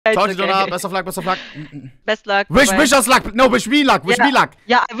Talk to Jonah. Best of luck, best of luck. Best luck. Wish us luck. No, wish me luck. Wish me luck.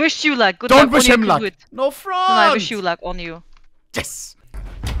 Yeah, I wish you luck. Good Don't luck. wish Only him you luck. can do it. No front. No, I wish you luck on you. Yes.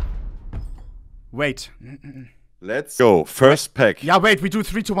 Wait. Let's go. First pack. Yeah, wait. We do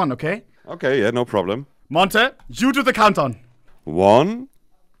 3, 2, 1, okay? Okay, yeah, no problem. Monte, you do the countdown. 1,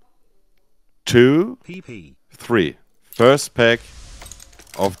 2, 3. First pack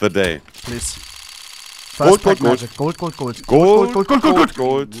of the day. Please. Gold, First pack gold, magic. Gold, gold, gold. Gold, Gold, gold, gold, gold,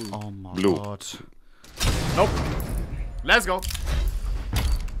 gold. Oh my Blue. god. Nope. Let's go.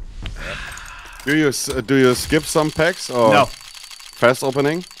 Do you skip some packs or No. fast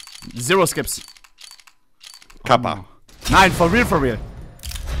opening? 0 skips. Kappa. 9, for real, for real.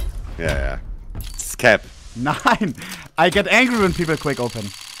 Yeah. Scap. 9. I get angry when people quick open.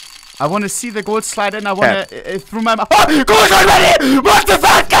 I want to see the gold slide in. I want to through my mouth. Oh, gold already! What the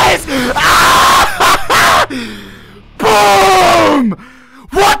fuck, guys? Ah! Boom!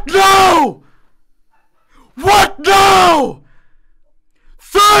 What now? What now?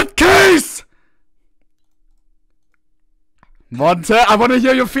 Third case! Monte, I want to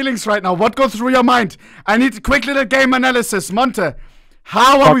hear your feelings right now. What goes through your mind? I need a quick little game analysis. Monte,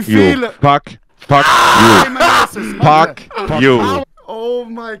 how are we feeling? Fuck you. Game analysis, Monte. Fuck you. Oh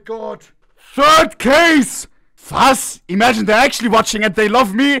my god. Third case! Was? Imagine they're actually watching and they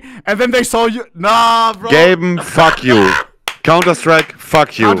love me and then they saw you. Nah, bro. Game, fuck you. Counter-Strike,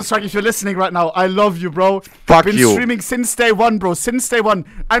 fuck you. Counter-Strike, if you're listening right now, I love you, bro. Fuck I've been streaming since day 1, bro. Since day 1.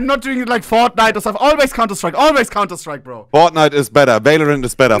 I'm not doing it like Fortnite or stuff. Always Counter-Strike. Always Counter-Strike, bro. Fortnite is better. Valorant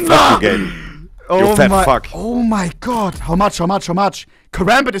is better. Fuck you, game. You fat fuck. Oh my god. How much?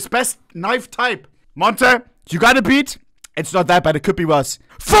 Karambit is best knife type. Monte, you got a beat? It's not that bad. It could be worse.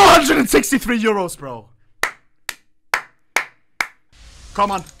 463 euros, bro.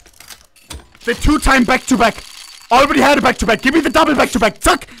 Come on. The 2-time back-to-back. Already had a back-to-back. Give me the double back-to-back.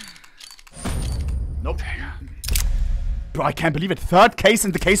 Tuck. Nope. Bro, I can't believe it. Third case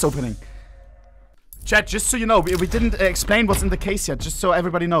in the case opening. Chat, just so you know, we didn't explain what's in the case yet, just so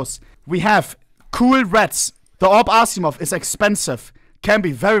everybody knows. We have cool reds. The Orb Asimov is expensive. Can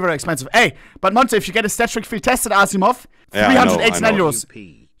be very, very expensive. Hey, but Monte, if you get a stat trick free tested Asimov, 389 euros,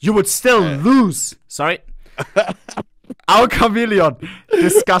 you would still lose. Sorry. Our Chameleon.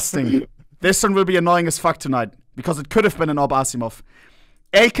 Disgusting. This one will be annoying as fuck tonight, because it could have been an Orb Asimov.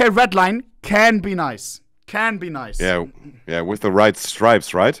 AK Redline can be nice. Can be nice. Yeah, with the right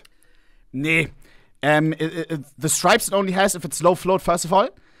stripes, right? Nee. The stripes it only has if it's low float, first of all.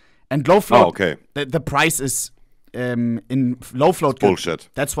 And low float, okay. The price is in low float good. Bullshit.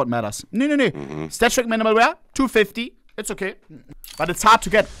 That's what matters. No. Stat trick minimal wear, 250. It's okay. But it's hard to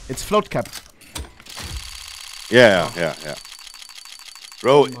get. It's float capped. Yeah.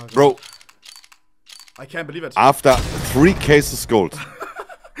 Bro. I can't believe it. After 3 cases gold.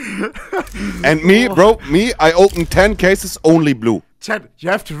 And me, bro, I opened 10 cases, only blue. Chad, you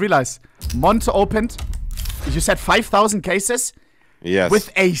have to realize, Monte opened, you said 5,000 cases? Yes.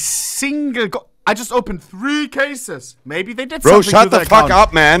 With a single I just opened 3 cases. Maybe they did bro, something shut to the the fuck account.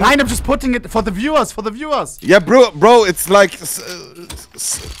 up, man. Nein, I'm just putting it for the viewers, Yeah, bro, it's like...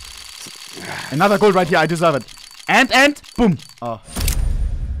 Another gold right here, I deserve it. And, boom. Oh.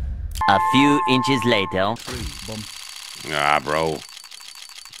 A few inches later. Boom. Ah, bro.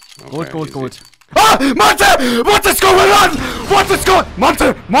 Okay, Gold. Ah, Monte! What is going on?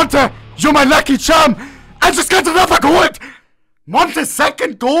 Monte! You're my lucky charm! I just got another gold! Monte,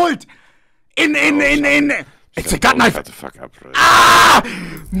 second gold! It's a gut knife! Shut the fuck up, bro. Ah!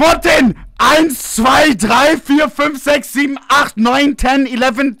 Monte! 1, 2, 3, 4, 5, 6, 7, 8, 9, 10,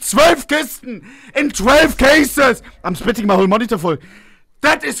 11, 12 Kisten! In 12 cases! I'm spitting my whole monitor full.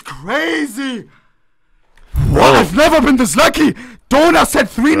 That is crazy! What? I've never been this lucky! Dona said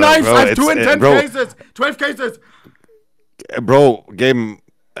 3 knives, I have 2 in 10 cases! 12 cases! Bro, game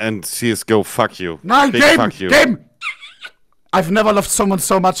and CSGO, fuck you. Nein, Big game! Fuck you. Game! I've never loved someone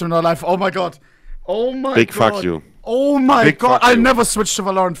so much in my life. Oh my god. Oh my god. Big fuck you. Oh my Big god. fuck I'll you. never switch to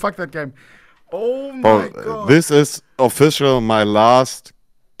Valorant. Fuck that game. Oh my god. This is official my last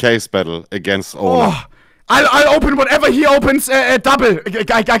case battle against ohne. Oh, I'll open whatever he opens double.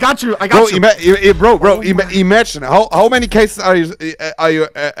 I got you. Bro, imagine how many cases are you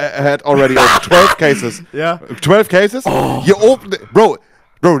had already? 12 cases. Yeah. 12 cases? Oh. You opened it. Bro,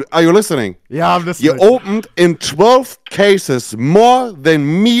 are you listening? Yeah, I'm listening. You opened in 12 cases more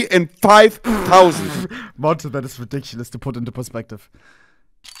than me in 5,000. Monte, that is ridiculous to put into perspective.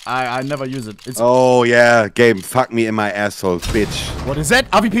 I never use it. It's Oh yeah, game, fuck me in my asshole, bitch. What is it?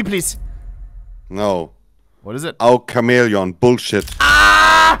 RVP, please. No. What is it? Oh, chameleon, bullshit.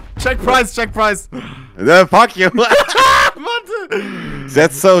 Ah! Check price. Fuck you. Monte!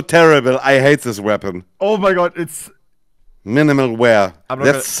 That's so terrible. I hate this weapon. Oh my god, it's... Minimal wear.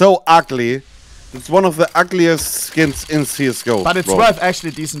 That's so ugly. It's one of the ugliest skins in CSGO. But it's worth actually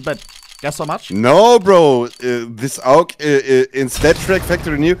a decent bet. Guess how much? No, bro. This AUG in StatTrack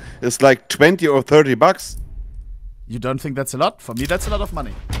Factory New is like 20 or 30 bucks. You don't think that's a lot? For me, that's a lot of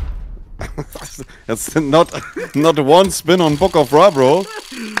money. That's not one spin on Book of Ra, bro.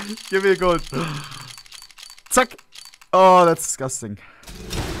 Give me a gold. Zack. Oh, that's disgusting.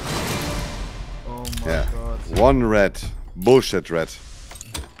 Oh my god. One red. Bullshit red.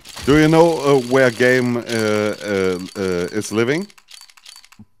 Do you know where game is living?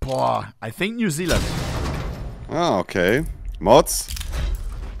 Boah, I think New Zealand. Oh, okay. Mods,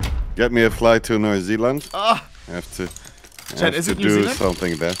 get me a flight to New Zealand. Ah. I have to, Chat, is it New do Zealand?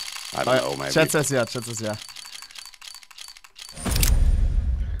 something there. I don't know, maybe. Chat says yeah, chat says yeah.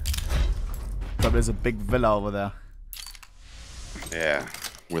 But there's a big villa over there. Yeah,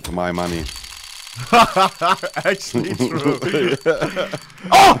 with my money. Actually true.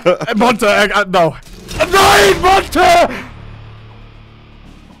 Oh! Monte! No! Nein, Monte!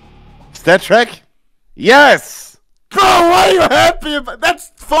 StatTrack? Yes! Bro, why are you happy about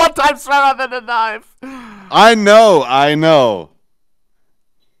that's 4 times rarer than a knife! I know.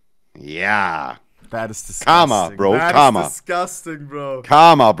 Yeah. That is disgusting. Karma, bro. That Karma. is disgusting, bro.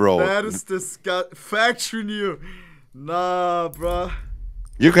 Karma, bro. That is disgusting. Factory new. Nah, bro.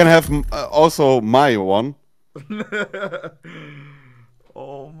 You can have also my one.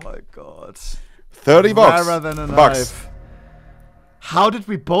 Oh my god. 30 bucks. Rarer than a knife. How did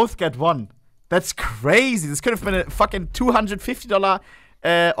we both get one? That's crazy. This could have been a fucking $250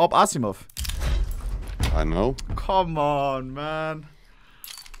 Orb Asimov. I know. Come on, man.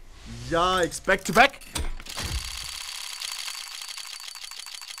 Yikes. Back to back.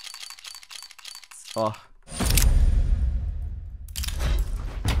 Oh.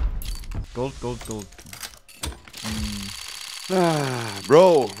 Gold.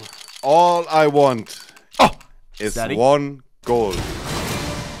 Bro, all I want is Daddy. 1 gold.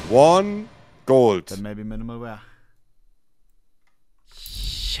 1 gold. Then maybe minimal wear.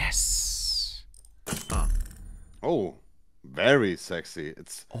 Yes. Oh, very sexy.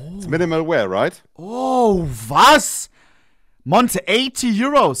 It's minimal wear, right? Oh, was? Monte, 80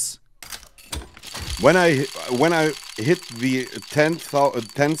 euros. When I hit the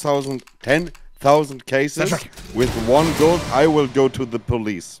 10,000 cases with 1 gold, I will go to the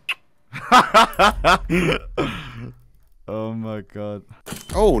police. Oh my god.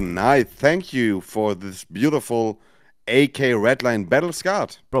 Oh, nice. Thank you for this beautiful AK Redline Battle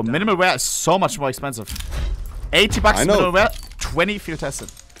Scarred. Bro, minimal wear is so much more expensive. 80 bucks I know. minimal wear, 20 field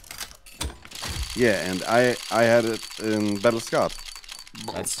tested. Yeah, and I had it in Battle Scarred.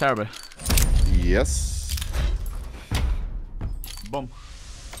 That's terrible. Yes. Boom.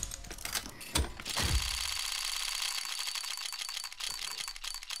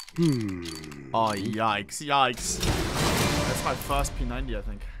 Oh, yikes. That's my first P90, I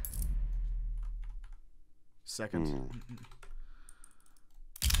think. Second.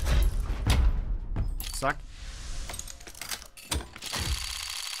 Suck.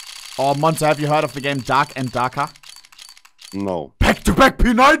 Oh, Monte, have you heard of the game Dark and Darker? No. Back-to-back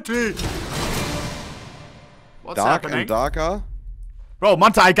P90! What's Dark happening? and darker? Bro,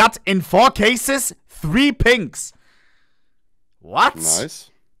 Monte, I got in 4 cases 3 pinks. What? Nice.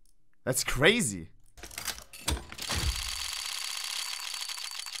 That's crazy.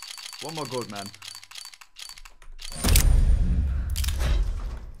 One more gold, man.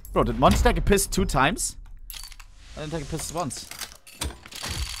 Bro, did Monte take a piss 2 times? I didn't take a piss once.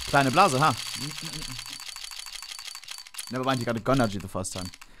 Kleine Blase, huh? Never mind, you got a Gunnergy the first time.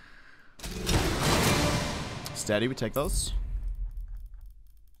 Steady, we take those.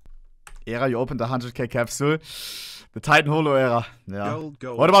 Era, you opened the 100k capsule. The Titan Holo Era. Yeah.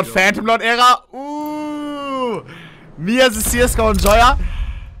 Gold, What about Phantom Lord Era? Ooh! Me as a CSGO enjoyer.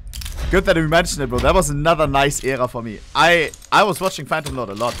 Good that you mentioned it, bro. That was another nice era for me. I was watching Phantom Lord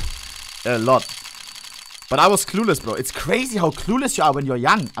a lot. But I was clueless, bro. It's crazy how clueless you are when you're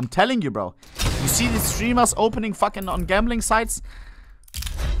young. I'm telling you, bro. You see these streamers opening fucking on gambling sites?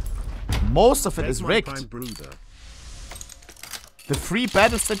 Most of it is rigged. The free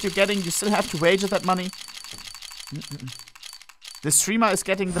battles that you're getting, you still have to wager that money. The streamer is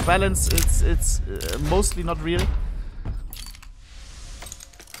getting the balance. It's mostly not real.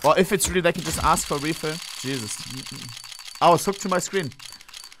 Or if it's real, they can just ask for a refill. Jesus. I was hooked to my screen.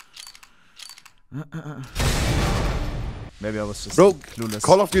 Maybe I was just clueless.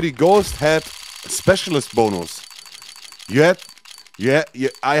 Call of Duty Ghost had specialist bonus.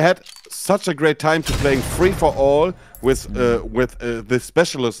 I had such a great time to playing free for all with the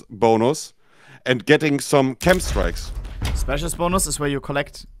specialist bonus and getting some camp strikes. Specialist bonus is where you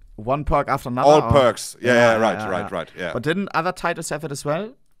collect one perk after another. All perks. Yeah, right. Yeah. But didn't other titles have it as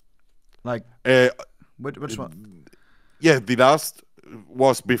well? Like, which one? Yeah, the last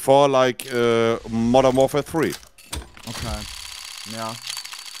was before like Modern Warfare 3. Okay. Yeah.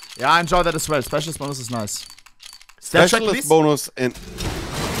 Yeah, I enjoy that as well. Specialist bonus is nice. Specialist bonus and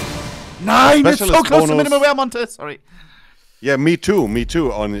Nine! It's so Specialist close to bonus. minimal wear, Monte. Sorry. yeah, me too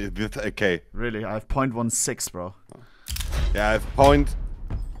on with AK. Really, I have 0.16, bro. Yeah, I have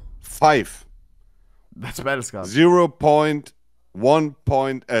 0.5. That's battle scar. 0.1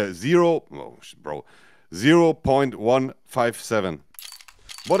 bro. 0.157.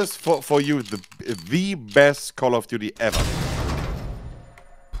 What is for you the best Call of Duty ever?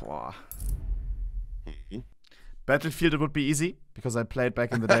 Wow. Battlefield, it would be easy because I played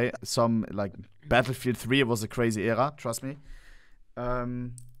back in the day. Some like Battlefield 3, it was a crazy era. Trust me.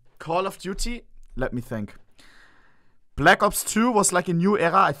 Call of Duty, let me think. Black Ops 2 was like a new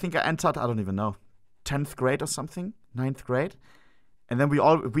era. I think I entered, I don't even know, 10th grade or something, 9th grade. And then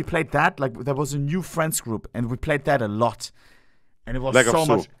we played that, like there was a new friends group and we played that a lot. And it was Black so Ops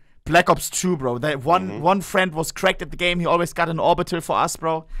much. 2. Black Ops 2, bro. That one friend was cracked at the game. He always got an orbital for us,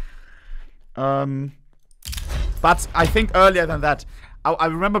 bro. But I think earlier than that, I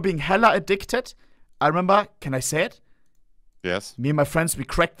remember being hella addicted. I remember, can I say it? Yes. Me and my friends, we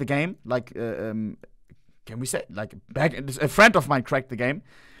cracked the game. Like, can we say like back? A friend of mine cracked the game,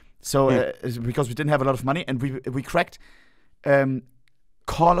 so because we didn't have a lot of money, and we cracked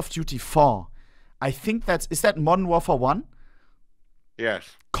Call of Duty 4. I think is that Modern Warfare 1?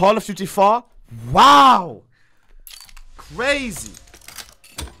 Yes. Call of Duty 4. Wow, crazy,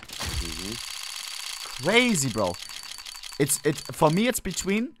 crazy, bro. It's for me. It's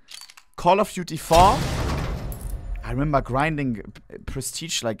between Call of Duty 4. I remember grinding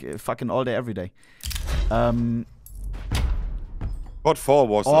Prestige like fucking all day, every day. COD 4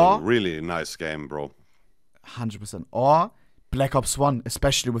 was a really nice game, bro. 100%. Or Black Ops 1,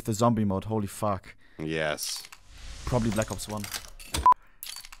 especially with the zombie mode. Holy fuck. Yes. Probably Black Ops 1.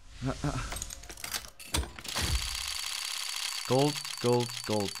 Gold, gold,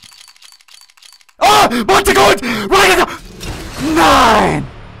 gold. Oh! Monte gold! Right now! 9!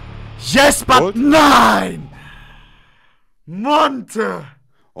 Yes, but Gold? 9! Monte!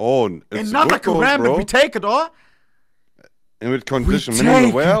 Oh, it's Another good gold, Karambit, bro. we take it, or? And with condition, We minimal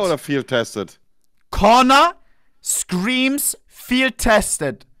take wear it. or field tested? Corner, screams, field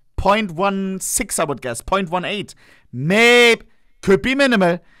tested. 0.16, I would guess. 0.18. Maybe. Could be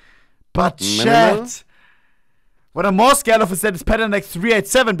minimal. But Minimal? shit. What I'm more scared of is that it's pattern like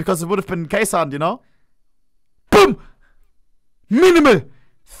 387 because it would have been case hardened, you know? Boom! Minimal.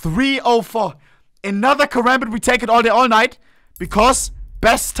 304. Another Karambit, we take it all day, all night. Because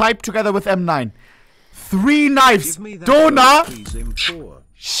best type together with M9. 3 knives. Dona,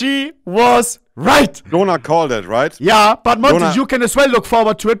 she was right. Dona called it, right? Yeah, but Monty, Dona- you can as well look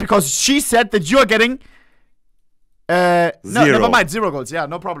forward to it because she said that you're getting. No, Zero. never mind. 0 goals. Yeah,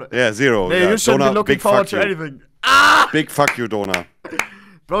 no problem. Yeah, 0. Yeah, yeah. you shouldn't Dona, be looking big forward fuck to you. anything. Big fuck you, Dona.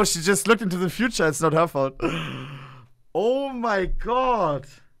 Bro, she just looked into the future. It's not her fault. Oh my god.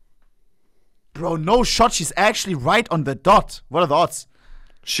 Bro, no shot. She's actually right on the dot. What are the odds?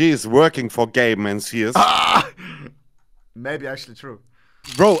 She is working for Game and she is. Maybe actually true.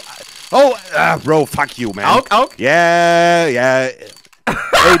 Bro, bro, fuck you, man. Auk. Yeah.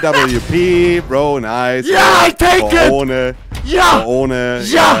 AWP, bro, nice. Yeah, I take for it. Ohne. Yeah. For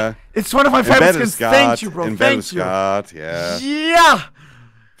Ohne, Yeah. It's one of my favorite skins. Battlescard, Thank you, bro. in Thank you. Battlescard, yeah. Yeah.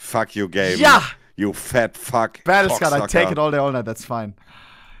 Fuck you, Game. Yeah. You fat fuck. Battlescard, I cocksucker. take it all day, all night. That's fine.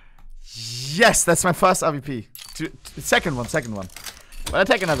 Yes, that's my first RVP. Second one. But I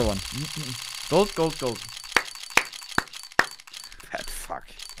take another one. Gold. Fat fuck.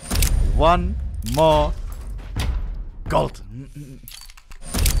 One more gold.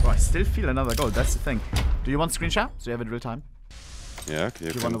 Oh, I still feel another gold. That's the thing. Do you want screenshot? So you have it real time? Yeah,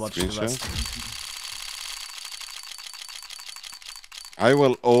 you Do you can want to watch the screenshot. rest? I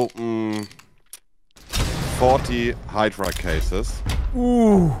will open 40 Hydra cases.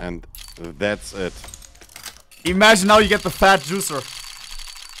 Ooh. And that's it. Imagine now you get the fat juicer.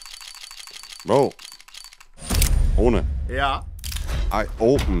 Bro. Ohne. Yeah. I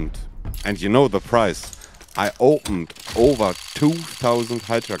opened, and you know the price. I opened over 2,000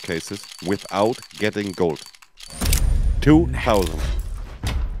 Hydra cases without getting gold. 2,000.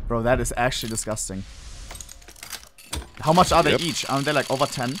 Bro, that is actually disgusting. How much are they Yep. each? Aren't they like over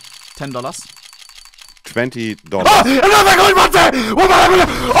 $10? $10? $20. Another gold, Monte!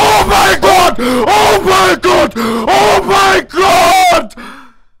 Oh my god! Oh my god! Oh my god!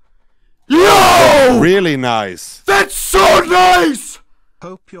 Yo! Really nice. That's so nice!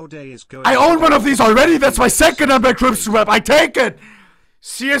 Hope your day is going. I own one of these already. That's my second number Crimson Web. I take it.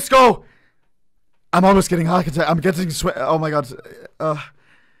 CS:GO. I'm almost getting heart attack. I'm getting sweat. Oh my god.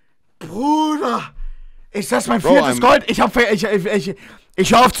 Bruder. Ist das mein viertes Gold? Ich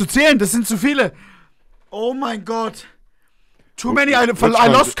hör auf zu zählen. Das sind zu viele. Oh mein Gott. Too many. I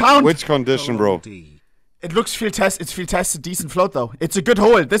lost count. Which condition, bro? It looks it's field tested, decent float though. It's a good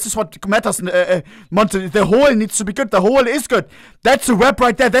hole. This is what matters, Monte. The hole needs to be good. The hole is good. That's a web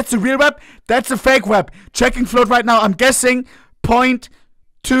right there. That's a real web. That's a fake web. Checking float right now. I'm guessing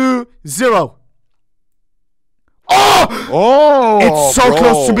 0.20. Oh! Oh! It's so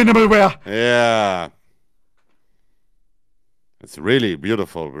close to minimal wear. Yeah. It's really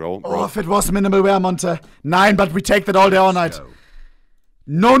beautiful, bro. Oh, if it was minimal wear, Monte. 9, but we take that all day, all night.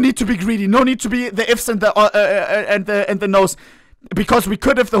 No need to be greedy. No need to be the ifs and the no's, because we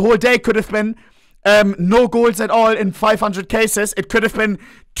could have the whole day could have been no goals at all in 500 cases. It could have been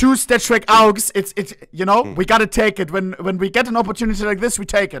 2 Stetschweg Augs. It's you know we gotta take it when we get an opportunity like this. We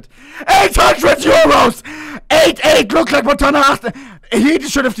take it. 800 euros. 8 look like Montanablack. He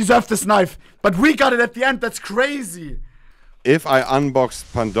should have deserved this knife, but we got it at the end. That's crazy. If I unbox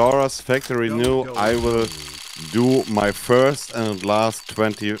Pandora's Factory New, I will do my first and last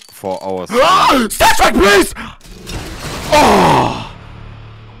 24 hours. Stetschweg, please! Oh!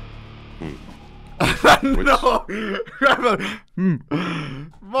 No!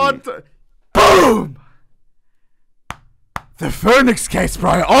 What? Boom! The Phoenix case,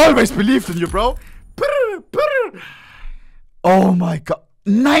 bro. I always believed in you, bro. Oh my god.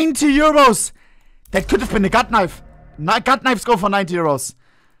 90 euros! That could have been a gut knife. Gut knives go for 90 euros.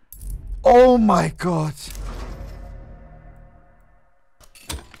 Oh my god.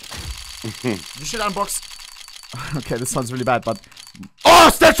 You should unbox. Okay, this sounds really bad, but. Oh,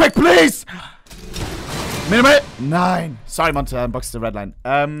 Stetschweg, please! Minimal 9. Sorry, Monte, I unboxed the red line.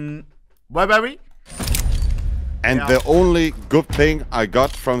 Where were we? And the only good thing I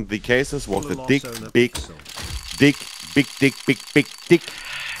got from the cases was the big dick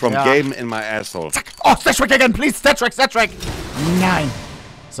from game in my asshole. Oh, Stetschweg again, please! Stetschweg! 9.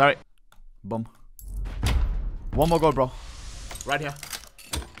 Sorry. Boom. One more goal, bro. Right here.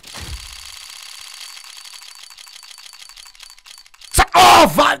 Oh,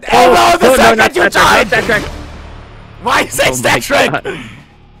 fuck! Oh, no, the second you died! Why is it Stetschweg?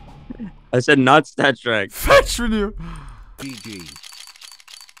 I said not Stetschweg. Fetch with you. GG.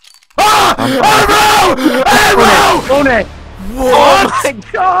 Ah! Arrow! Ohne! What? Oh my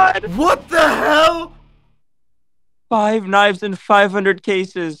god! What the hell? 5 knives in 500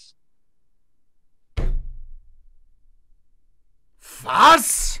 cases.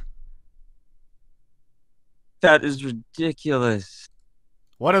 Was? That is ridiculous.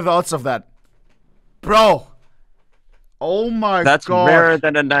 What are the odds of that? Bro. Oh my god. That's rarer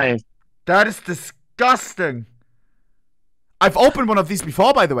than a knife. That is disgusting. I've opened one of these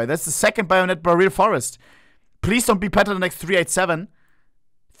before, by the way. That's the second bayonet by Real Forest. Please don't be better than X387.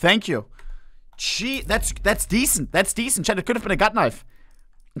 Thank you. Gee, that's decent. That's decent. Chat, it could have been a gut knife.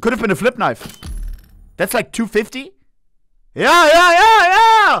 It could have been a flip knife. That's like 250.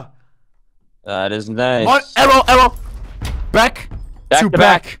 Yeah. That is nice. One, arrow. Back to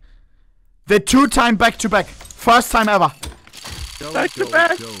back. The 2-time back to back. First time ever. Back to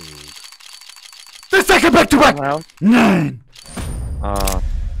back. The second back to back. Well. 9.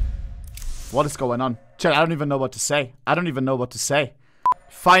 What is going on? Chat, I don't even know what to say.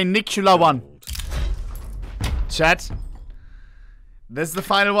 Finicula 1. Chat. This is the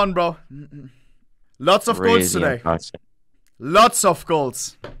final one, bro. Lots of goals today. Lots of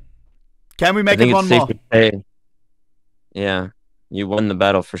goals. Can we make it one more? Yeah. You won the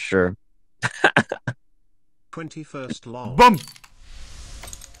battle for sure. 21st long. Boom.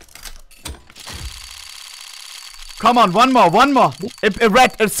 Come on, one more. A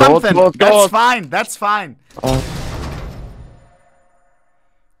red, something. Gold. That's fine. Oh.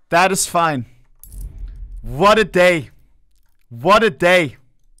 That is fine. What a day. Do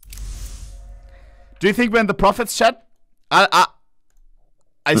you think we're in the profits, chat? I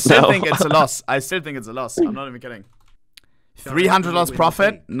still think it's a loss. I'm not even kidding. 300 loss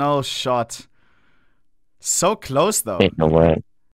profit? No shot. So close though. Ain't no way.